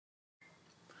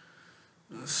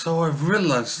So I've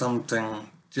realized something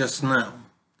just now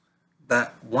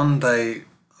that one day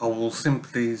I will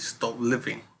simply stop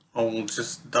living. I will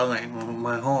just die.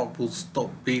 My heart will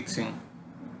stop beating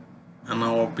and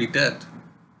I will be dead.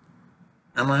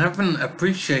 And I haven't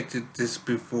appreciated this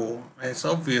before. It's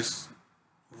obvious,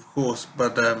 of course,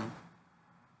 but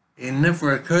it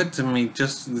never occurred to me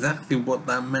just exactly what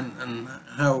that meant and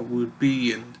how it would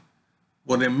be and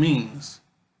what it means.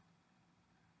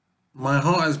 My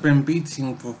heart has been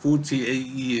beating for 48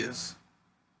 years.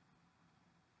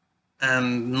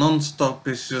 And non-stop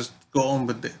is just go on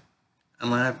with it.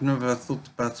 And I have never thought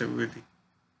about it really.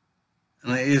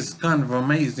 And it is kind of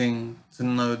amazing to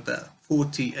know that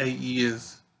 48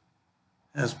 years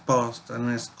has passed and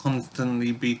it's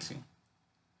constantly beating.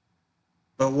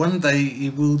 But one day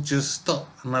it will just stop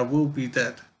and I will be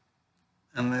dead.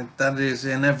 And that is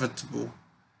inevitable.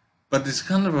 But it's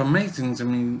kind of amazing to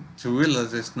me to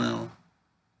realize this now.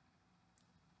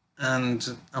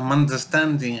 And I'm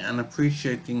understanding and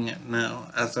appreciating it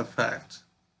now as a fact.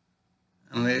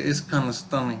 And it is kind of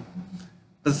stunning.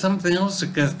 But something else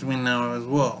occurs to me now as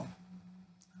well.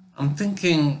 I'm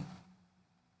thinking,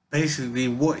 basically,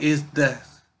 what is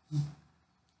death?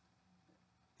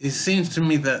 It seems to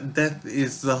me that death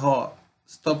is the heart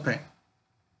stopping.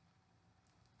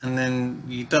 And then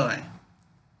you die.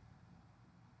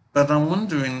 But I'm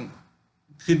wondering,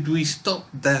 could we stop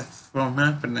death from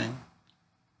happening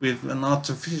with an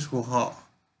artificial heart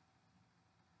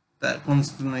that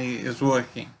constantly is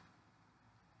working?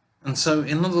 And so,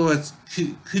 in other words,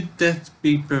 could death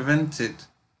be prevented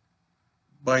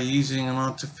by using an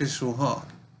artificial heart?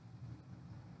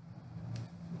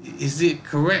 Is it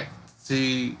correct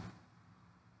to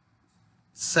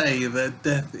say that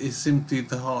death is simply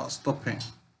the heart stopping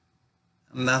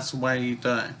and that's why you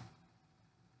die?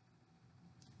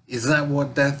 Is that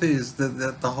what death is?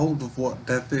 That the whole of what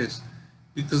death is?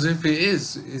 Because if it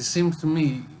is, it seems to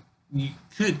me you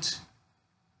could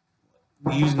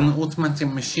use an automatic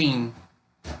machine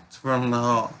to run the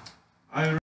heart.